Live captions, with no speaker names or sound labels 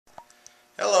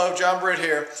Hello, John Britt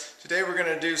here. Today we're going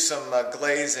to do some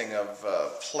glazing of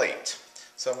plate.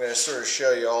 So I'm going to sort of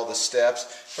show you all the steps.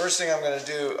 First thing I'm going to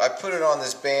do, I put it on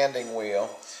this banding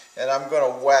wheel and I'm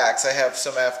going to wax. I have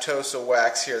some Aftosa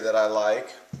wax here that I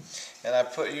like, and I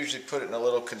usually put it in a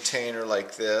little container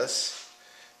like this,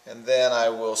 and then I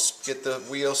will get the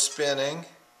wheel spinning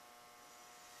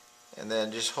and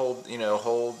then just hold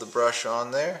the brush on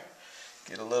there,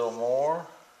 get a little more.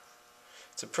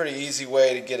 It's a pretty easy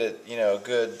way to get it, a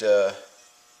good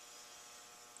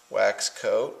wax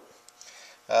coat.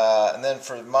 And then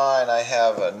for mine, I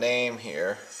have a name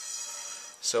here,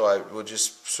 so I will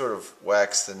just sort of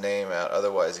wax the name out.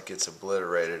 Otherwise, it gets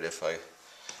obliterated if I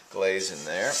glaze in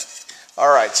there.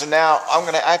 All right, so now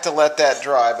I have to let that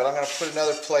dry, but I'm going to put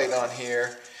another plate on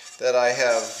here that I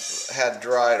have had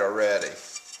dried already.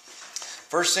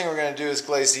 First thing we're going to do is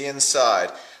glaze the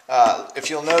inside. If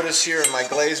you'll notice here in my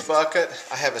glaze bucket,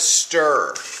 I have a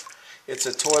stir. It's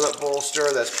a toilet bowl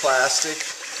stir that's plastic.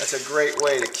 That's a great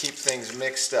way to keep things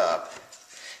mixed up.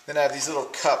 Then I have these little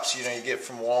cups, you get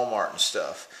from Walmart and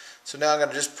stuff. So now I'm going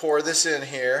to just pour this in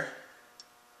here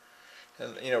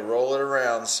and roll it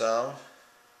around some.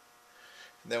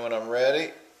 And then when I'm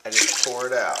ready, I just pour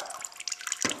it out.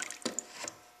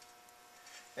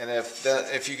 And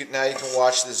now you can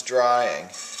watch this drying.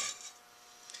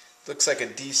 Looks like a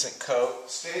decent coat.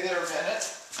 Stay there a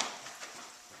minute.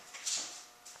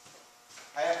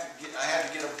 I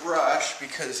have to get a brush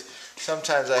because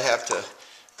sometimes I have to.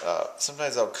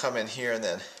 Sometimes I'll come in here and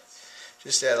then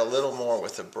just add a little more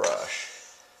with the brush,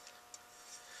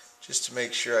 just to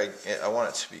make sure I want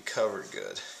it to be covered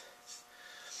good.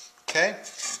 Okay.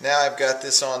 Now I've got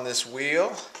this on this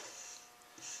wheel,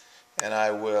 and I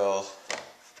will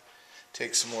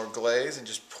take some more glaze and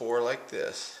just pour like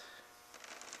this.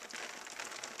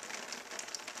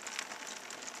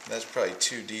 That's probably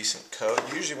 2 decent coats.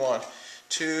 You usually want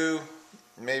 2,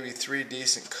 maybe 3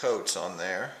 decent coats on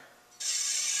there.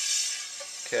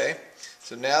 Okay,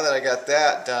 so now that I got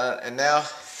that done, and now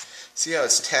see how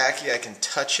it's tacky? I can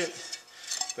touch it,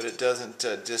 but it doesn't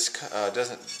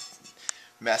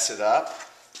mess it up.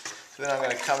 So then I'm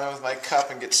going to come in with my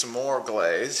cup and get some more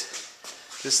glaze.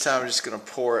 This time I'm just going to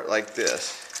pour it like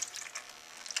this.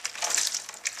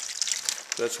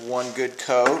 So that's 1 good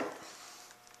coat.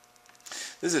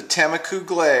 This is a Temecula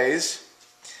glaze,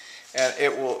 and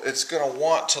it's going to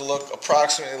want to look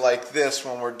approximately like this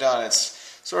when we're done.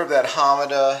 It's sort of that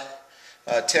Hamada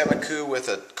Temecula with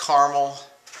a caramel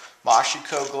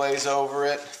mashiko glaze over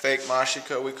it, fake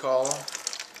mashiko we call them.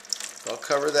 So I'll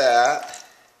cover that,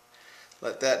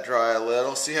 let that dry a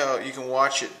little. See how you can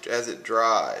watch it as it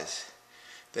dries.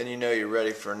 Then you're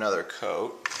ready for another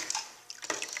coat.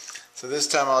 So this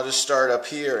time I'll just start up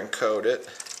here and coat it.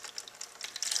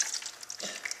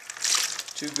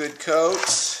 2 good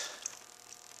coats.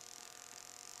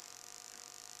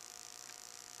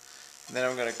 And then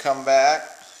I'm going to come back.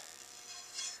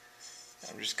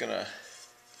 I'm just going to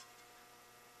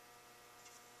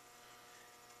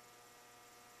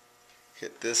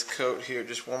hit this coat here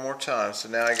just one more time. So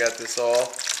now I got this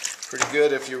all pretty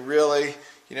good. If you're really,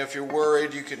 if you're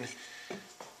worried, you can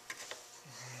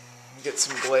get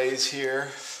some glaze here.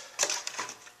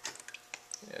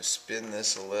 Spin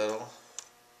this a little.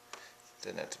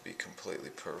 Doesn't have to be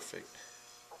completely perfect.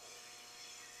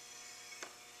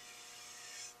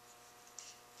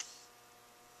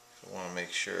 So I want to make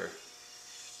sure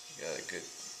you got a good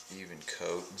even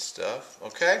coat and stuff.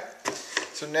 Okay?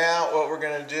 So now what we're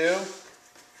going to do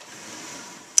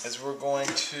is we're going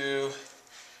to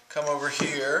come over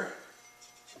here,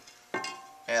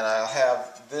 and I'll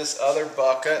have this other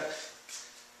bucket.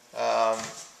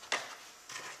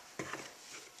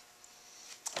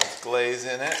 Glaze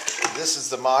in it. This is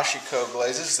the mashiko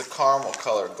glaze. This is the caramel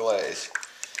colored glaze.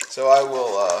 So I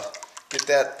will get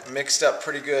that mixed up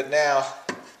pretty good. Now,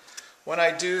 when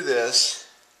I do this,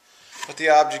 what the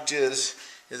object is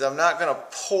I'm not going to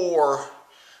pour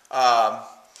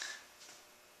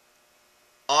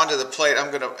onto the plate. I'm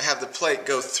going to have the plate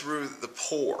go through the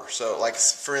pour. So like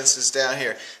for instance down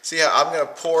here, see how I'm going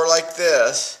to pour like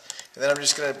this, and then I'm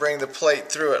just going to bring the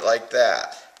plate through it like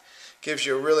that. Gives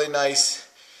you a really nice.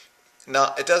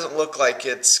 Now, it doesn't look like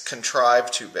it's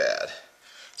contrived too bad.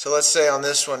 So let's say on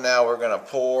this one now we're going to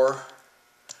pour.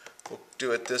 We'll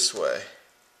do it this way.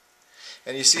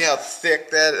 And you see how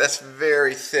thick that's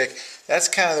very thick. That's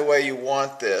kind of the way you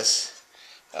want this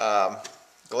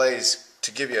glaze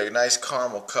to give you a nice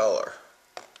caramel color.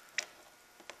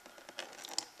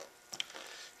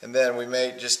 And then we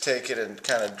may just take it and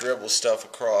kind of dribble stuff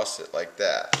across it like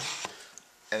that.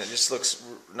 And it just looks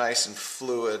nice and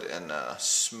fluid and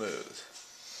smooth.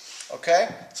 Okay,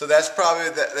 so that's probably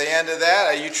the end of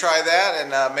that. You try that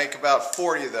and make about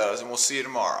 40 of those, and we'll see you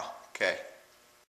tomorrow. Okay.